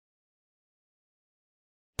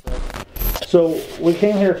So we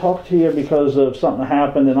came here to talk to you because of something that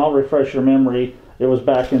happened, and I'll refresh your memory. It was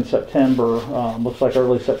back in September, looks like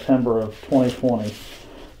early September of 2020.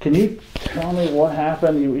 Can you tell me what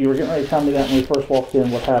happened? You were getting ready to tell me that when we first walked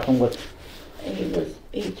in, what happened with...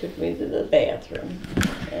 He took me to the bathroom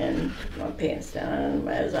and my pants down, and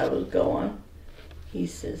as I was going, he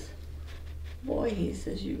says, "Boy," he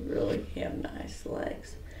says, "you really have nice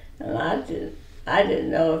legs." And I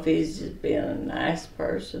didn't know if he's just being a nice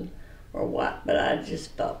person or what, but I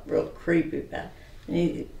just felt real creepy about it. And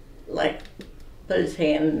he like put his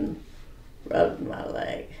hand and rubbed my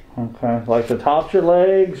leg. Okay, like the tops of your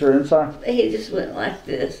legs or inside? He just went like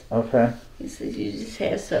this. Okay. He says, "You just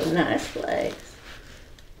have some nice legs."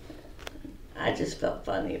 I just felt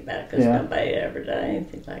funny about it because nobody had ever done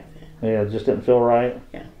anything like that. Yeah, it just didn't feel right?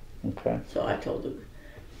 Yeah. Okay. So I told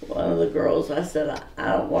one of the girls, I said,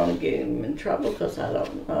 I don't want to get him in trouble because I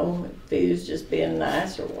don't know if he was just being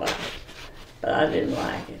nice or what. But I didn't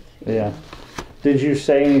like it. Yeah. Did you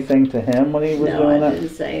say anything to him when he was doing that? No, I didn't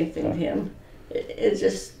say anything to him.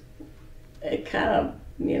 It kind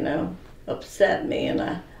of, upset me, and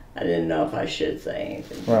I didn't know if I should say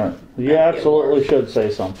anything. Right. You absolutely should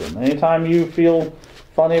say something. Anytime you feel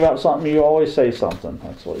funny about something, you always say something.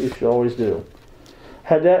 That's what you should always do.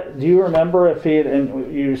 Do you remember if he had,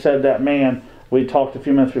 and you said that man, we talked a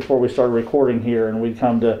few minutes before we started recording here, and we'd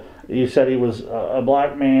come to, you said he was a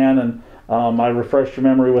black man, and I refreshed your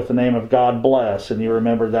memory with the name of Godbless, and you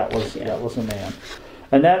remembered that was a man.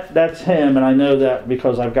 And that's him, and I know that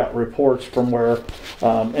because I've got reports from where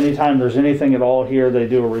anytime there's anything at all here, they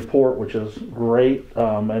do a report, which is great.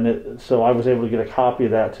 So I was able to get a copy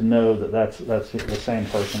of that to know that that's the same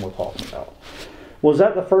person we're talking about. Was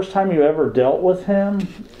that the first time you ever dealt with him?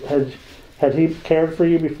 Had he cared for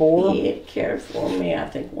you before? He had cared for me, I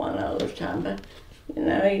think, one other time, but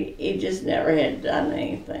he just never had done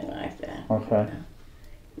anything like that. Okay.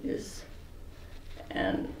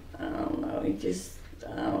 And I don't know,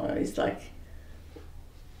 he's like,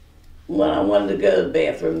 when I wanted to go to the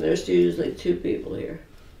bathroom, there's usually two people here.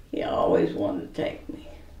 He always wanted to take me.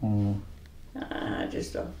 I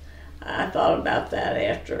just don't. I thought about that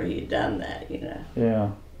after he'd done that, Yeah.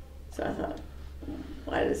 So I thought,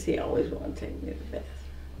 why does he always want to take me to the bathroom?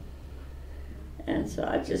 And so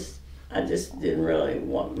I just didn't really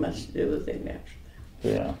want much to do with him after that.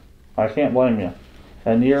 Yeah. I can't blame you.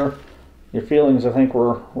 And your feelings, I think,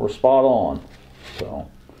 were spot on. So,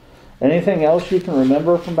 anything else you can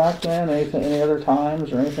remember from back then? Any other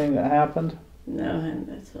times or anything that happened? No, and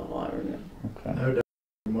that's all I remember. Okay. No doubt.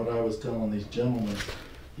 From what I was telling these gentlemen,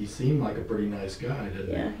 he seemed like a pretty nice guy, didn't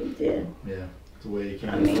he? Yeah, he did. Yeah, that's the way he came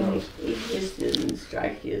across. He just didn't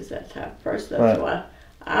strike you as that type of person. That's why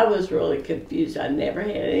I was really confused. I never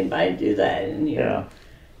had anybody do that in here,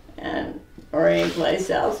 or any place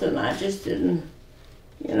else, and I just didn't.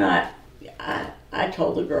 I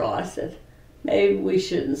told the girl, I said, maybe we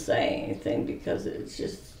shouldn't say anything because it's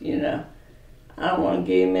just, I don't want to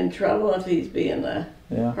get him in trouble if he's being a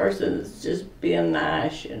person that's just being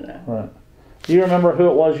nice, Right. Do you remember who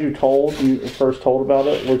it was you first told about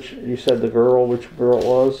it? Which you said which girl it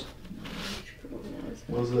was? Which girl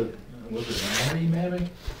was it? Was it Maddie, maybe?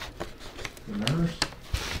 The nurse?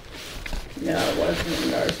 No, it wasn't the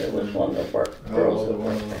nurse. It was one of the girls that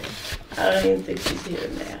worked there. I don't even think she's here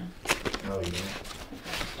now. Oh, yeah.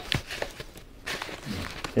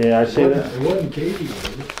 Yeah, I see that. It wasn't Katie, was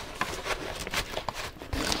it?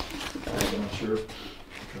 I'm not sure.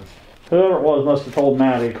 Whoever it was must have told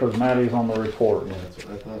Maddie because Maddie's on the report. Yeah, that's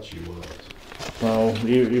what I thought she was. So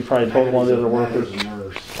you probably told one of the other workers.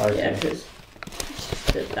 Nurse. Yeah, because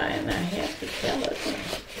she said, "Diana, I have to tell it."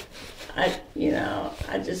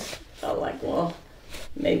 I just felt like, well,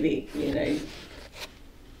 maybe,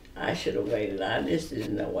 I should have waited. I just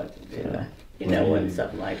didn't know what to do. Yeah. When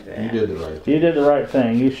something like that. You did the right thing. You did the right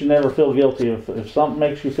thing. You should never feel guilty. If something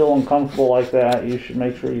makes you feel uncomfortable like that, you should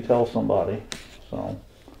make sure you tell somebody. So,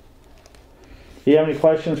 do you have any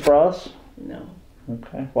questions for us? No.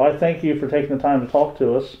 Okay. Well, I thank you for taking the time to talk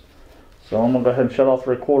to us. So I'm going to go ahead and shut off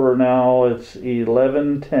the recorder now. It's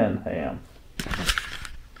 11:10 a.m.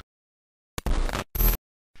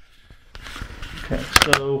 Okay,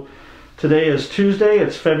 so today is Tuesday.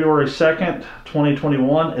 It's February 2nd,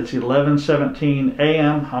 2021. It's 11:17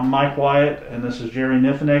 a.m. I'm Mike Wyatt, and this is Jerry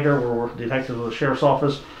Niffenegger. We're detectives of the Sheriff's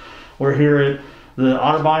Office. We're here at the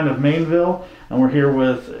Otterbein of Mainville, and we're here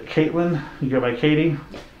with Caitlin. You go by Katie.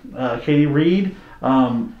 Katie Reed.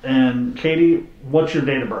 And Katie, what's your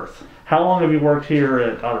date of birth? How long have you worked here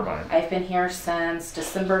at Otterbein? I've been here since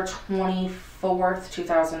December 24th,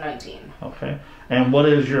 2019. Okay. And what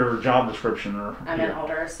is your job description? I'm an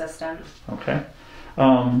older assistant. Okay.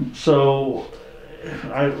 So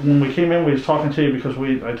when we came in, we was talking to you because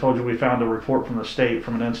I told you we found a report from the state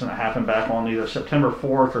from an incident that happened back on either September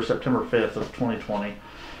 4th or September 5th of 2020.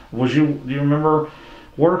 Do you remember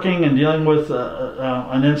working and dealing with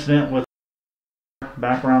an incident with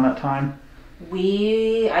back around that time?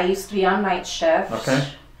 I used to be on night shift. Okay.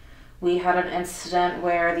 We had an incident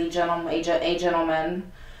where a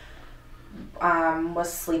gentleman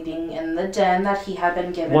was sleeping in the den that he had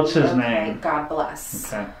been given. What's his name?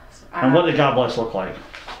 Godbless. Okay. And what did Godbless look like?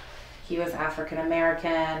 He was African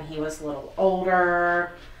American. He was a little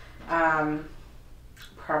older,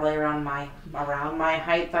 probably around my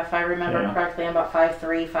height, if I remember correctly. I'm about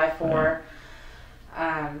 5'3", 5'4".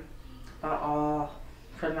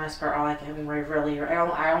 For the most part, all I can really,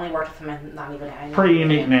 I only worked with him and not even. Pretty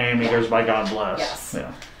unique name. He goes by Godbless. Yes.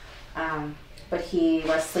 Yeah. But he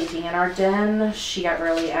was sleeping in our den. She got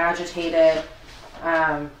really agitated.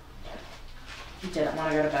 Didn't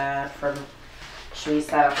want to go to bed. She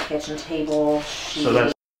sat at the kitchen table.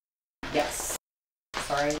 Yes.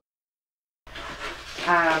 Sorry.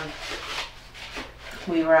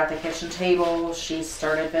 We were at the kitchen table. She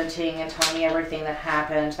started venting and telling me everything that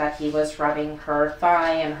happened, that he was rubbing her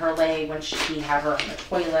thigh and her leg when he had her in the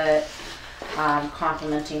toilet,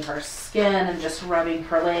 complimenting her skin and just rubbing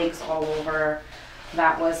her legs all over.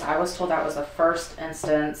 I was told that was the first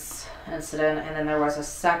incident, and then there was a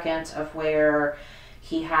second of where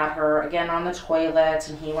he had her again on the toilet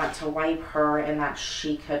and he went to wipe her, and that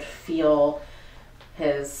she could feel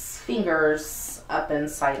his fingers up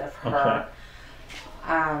inside of her. Okay.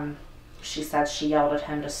 She said she yelled at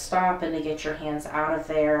him to stop and to get your hands out of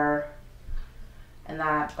there, and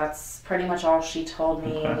that's pretty much all she told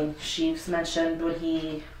me. Okay. I mean, she's mentioned when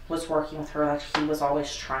he was working with her, like he was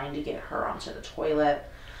always trying to get her onto the toilet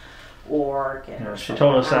or get her. She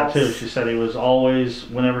told us that too. She said he was always,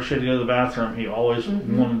 whenever she had to go to the bathroom, he always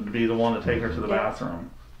wanted to be the one to take her to the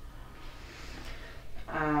bathroom.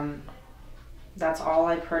 That's all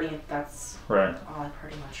I pretty much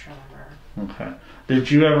remember. Okay. Did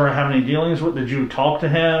you ever have any dealings with? Did you talk to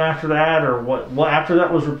him after that, or what? After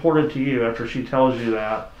that was reported to you, after she tells you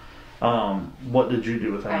that, what did you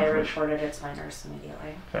do with that? I reported it to my nurse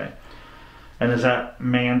immediately. Okay. And is that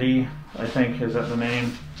Mandy? I think, is that the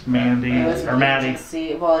name? Mandy or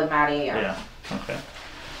Maddie? Well, Maddie. Yeah. Okay.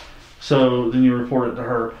 So then you reported to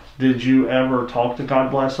her. Did you ever talk to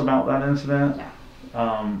Godbless about that incident? No.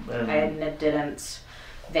 And it didn't.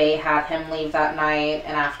 They had him leave that night,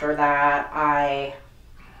 and after that, I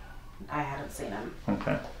hadn't seen him.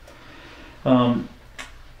 Okay. Was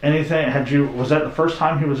that the first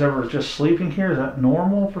time he was ever just sleeping here? Is that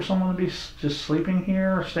normal for someone to be just sleeping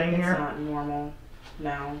here or staying here? It's not normal.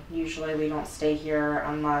 No. Usually we don't stay here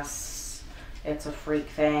unless it's a freak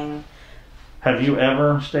thing. Have you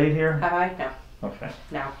ever stayed here? Have I? No. Okay.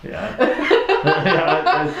 No. Yeah.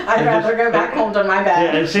 I'd rather go back home to my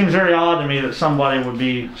bed. Yeah, it seems very odd to me that somebody would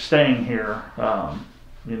be staying here.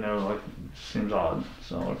 It seems odd.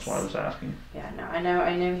 So that's why I was asking. Yeah, no, I know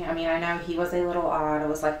he was a little odd. It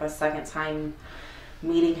was like my second time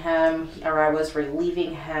meeting him, or I was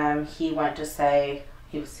relieving him. He went to say,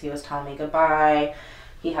 he was telling me goodbye.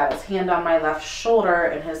 He had his hand on my left shoulder,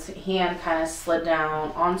 and his hand kind of slid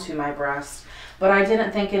down onto my breast. But I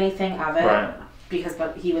didn't think anything of it. Right.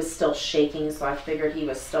 But he was still shaking, so I figured he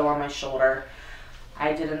was still on my shoulder.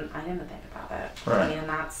 I didn't think about it. Right. I mean,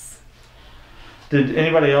 that's. Did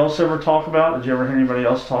anybody else ever talk about? Did you ever hear anybody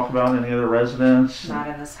else talk about any other residents? Not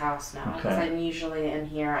in this house, no. Because Okay. I'm usually in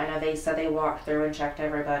here. I know they said they walked through and checked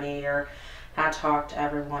everybody, or had talked to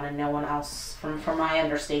everyone, and no one else, from my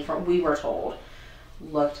understanding, we were told,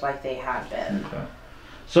 looked like they had been. Okay.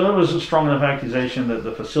 So it was a strong enough accusation that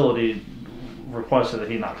the facility requested that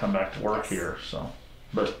he not come back to work here. So,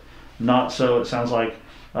 but not so. It sounds like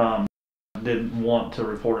didn't want to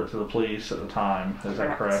report it to the police at the time. Is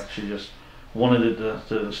that correct? She just wanted it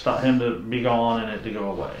to stop him to be gone and it to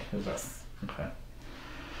go away. Is that okay?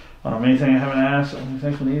 Anything I haven't asked?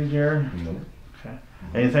 Anything we need, Jerry? No. Okay.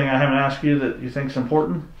 Anything I haven't asked you that you think's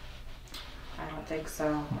important? I don't think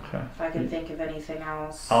so. Okay. If I can think of anything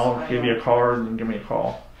else, I'll give you a card and give me a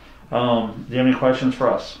call. Do you have any questions for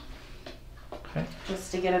us? Okay.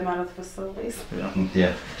 Just to get him out of the facilities. Yeah.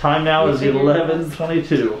 Yeah. Time now is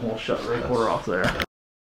 11:22. We'll shut the recorder off there.